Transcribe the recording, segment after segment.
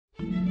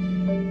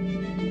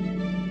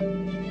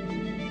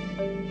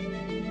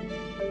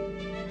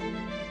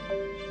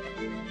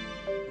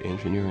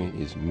Engineering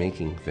is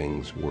making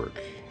things work,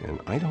 and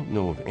I don't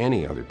know of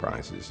any other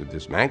prizes of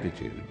this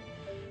magnitude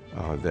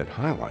that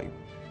highlight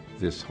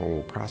this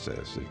whole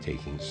process of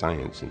taking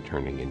science and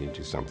turning it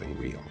into something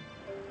real.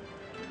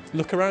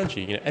 Look around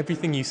you,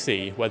 everything you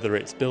see, whether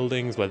it's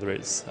buildings, whether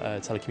it's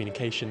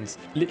telecommunications,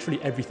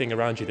 literally everything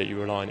around you that you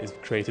rely on is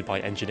created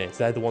by engineers.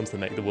 They're the ones that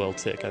make the world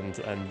tick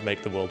and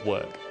make the world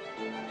work.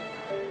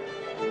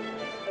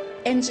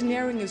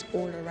 Engineering is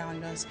all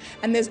around us,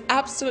 and there's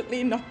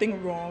absolutely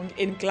nothing wrong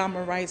in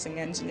glamorizing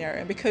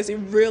engineering, because it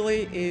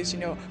really is,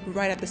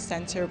 right at the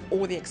center of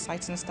all the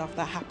exciting stuff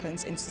that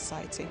happens in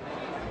society.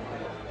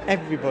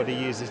 Everybody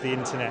uses the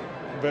internet,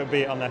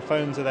 be it on their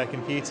phones or their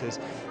computers,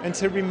 and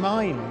to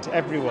remind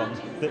everyone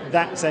that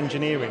that's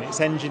engineering,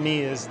 it's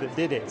engineers that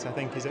did it, I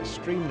think is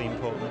extremely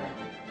important.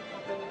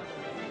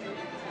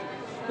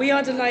 We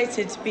are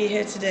delighted to be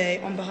here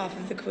today on behalf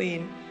of the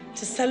Queen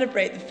to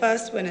celebrate the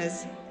first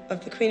winners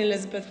of the Queen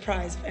Elizabeth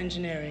Prize for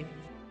Engineering.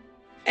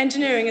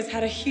 Engineering has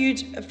had a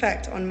huge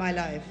effect on my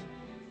life,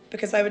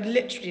 because I would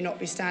literally not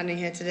be standing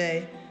here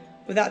today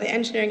without the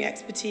engineering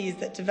expertise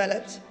that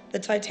developed the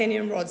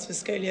titanium rods for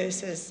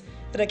scoliosis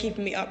that are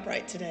keeping me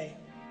upright today.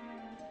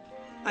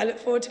 I look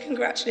forward to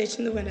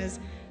congratulating the winners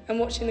and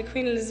watching the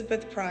Queen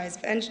Elizabeth Prize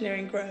for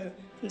Engineering grow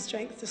from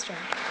strength to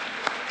strength.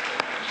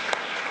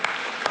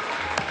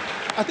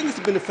 I think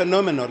it's been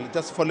phenomenal,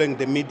 just following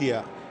the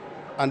media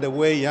and the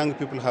way young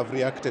people have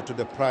reacted to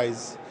the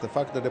prize. The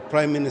fact that the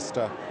Prime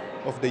Minister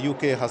of the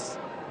UK has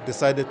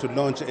decided to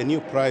launch a new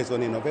prize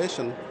on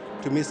innovation,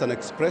 to me is an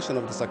expression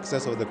of the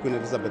success of the Queen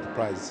Elizabeth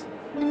Prize.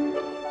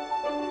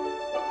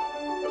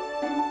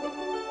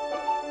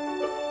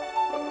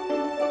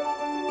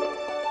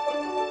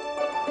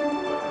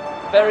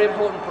 Very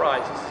important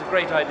prize. This is a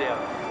great idea.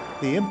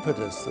 The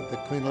impetus that the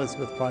Queen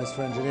Elizabeth Prize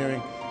for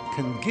Engineering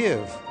can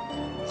give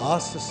our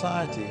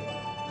society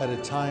at a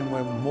time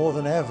when more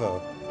than ever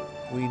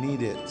we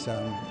need it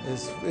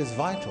is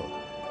vital.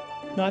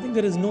 No, I think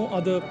there is no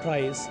other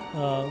prize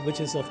which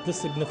is of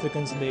this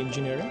significance in the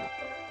engineering.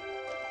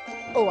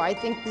 Oh, I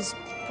think this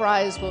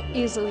prize will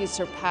easily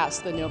surpass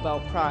the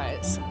Nobel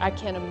Prize. I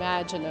can't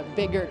imagine a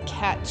bigger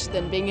catch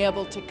than being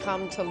able to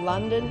come to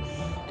London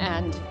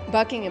and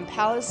Buckingham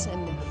Palace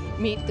and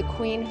meet the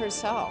Queen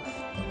herself.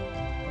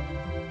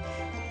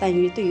 但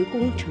对于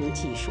工程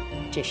技术，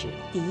这是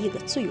第一个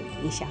最有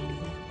影响力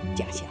的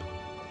奖项，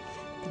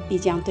必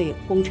将对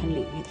工程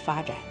领域的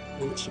发展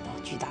能起到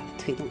巨大的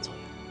推动作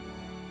用。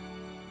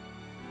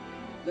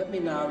 Let me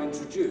now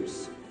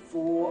introduce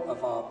 4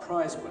 of our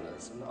prize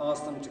winners and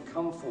ask them to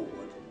come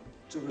forward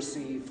to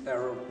receive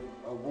their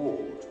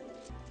award.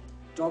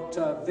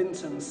 Dr.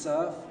 Vint and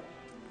Cerf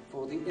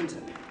for the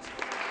Internet.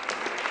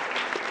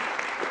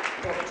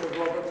 Dr.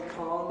 Robert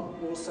Kahn,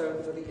 also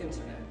for the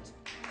Internet.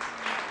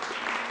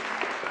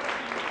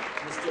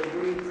 Mr.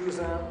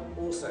 Pouzin,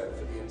 also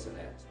for the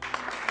Internet.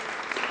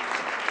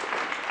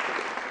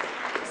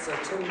 Sir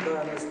Tim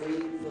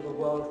Berners-Lee for the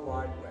World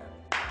Wide Web.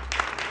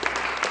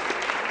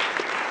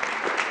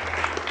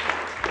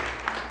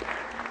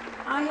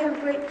 I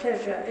have great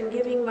pleasure in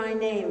giving my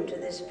name to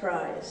this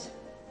prize.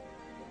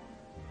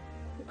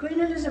 The Queen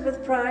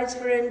Elizabeth Prize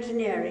for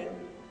Engineering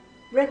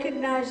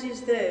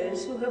recognises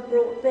those who have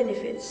brought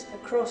benefits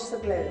across the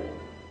globe.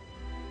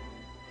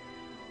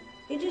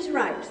 It is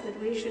right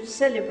that we should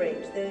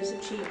celebrate those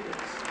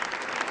achievements.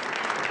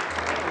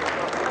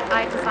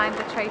 I designed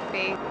the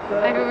trophy.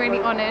 I feel really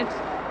honoured.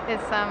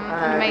 It's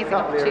an amazing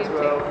opportunity.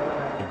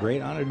 A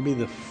great honour to be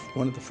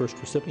one of the first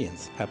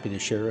recipients. Happy to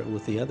share it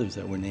with the others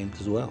that were named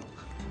as well.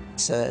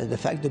 It's the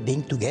fact of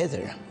being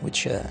together,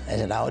 which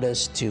has allowed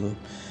us to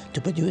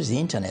produce the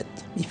internet.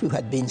 If we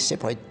had been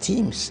separate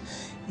teams,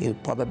 you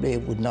probably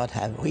would not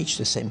have reached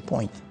the same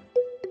point.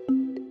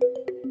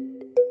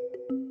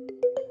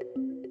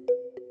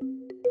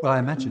 Well, I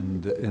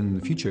imagined in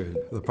the future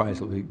the prize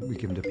will be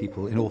given to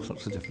people in all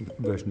sorts of different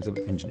versions of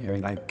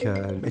engineering, like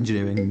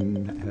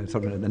engineering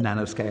sort of at the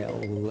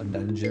nanoscale and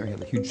engineering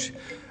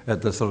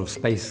at the sort of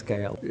space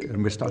scale.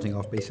 And we're starting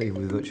off basically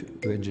with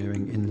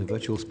engineering in the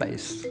virtual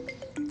space.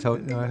 So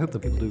I hope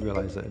that people do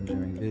realize that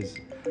engineering is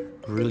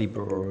really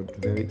broad,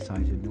 very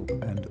exciting,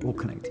 and all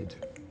connected.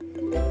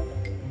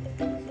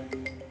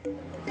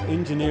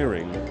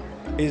 Engineering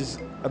is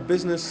a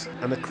business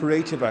and a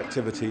creative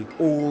activity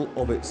all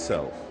of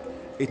itself.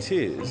 It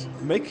is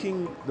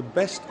making the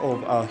best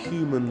of our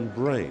human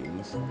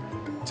brains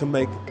to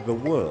make the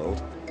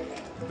world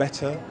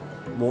better,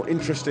 more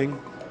interesting,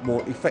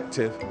 more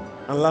effective,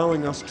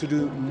 allowing us to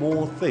do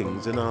more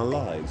things in our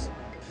lives.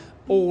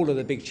 All of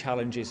the big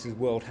challenges the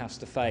world has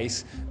to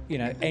face,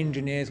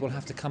 engineers will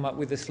have to come up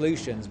with the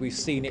solutions. We've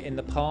seen it in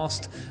the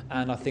past,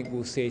 and I think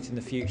we'll see it in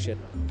the future.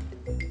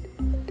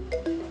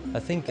 I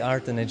think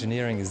art and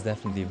engineering is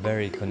definitely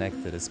very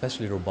connected,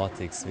 especially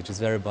robotics, which is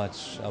very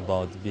much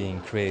about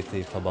being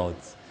creative, about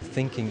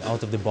thinking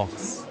out of the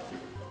box.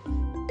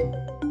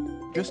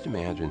 Just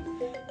imagine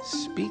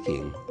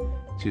speaking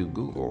to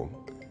Google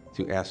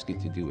to ask it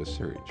to do a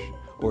search,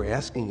 or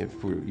asking it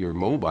for your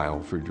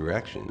mobile for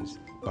directions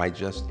by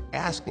just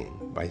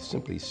asking, by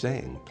simply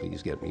saying,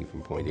 please get me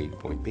from point A to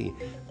point B.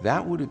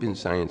 That would have been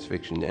science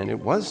fiction, and it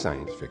was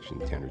science fiction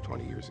 10 or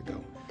 20 years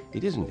ago.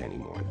 It isn't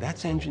anymore.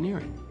 That's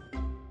engineering.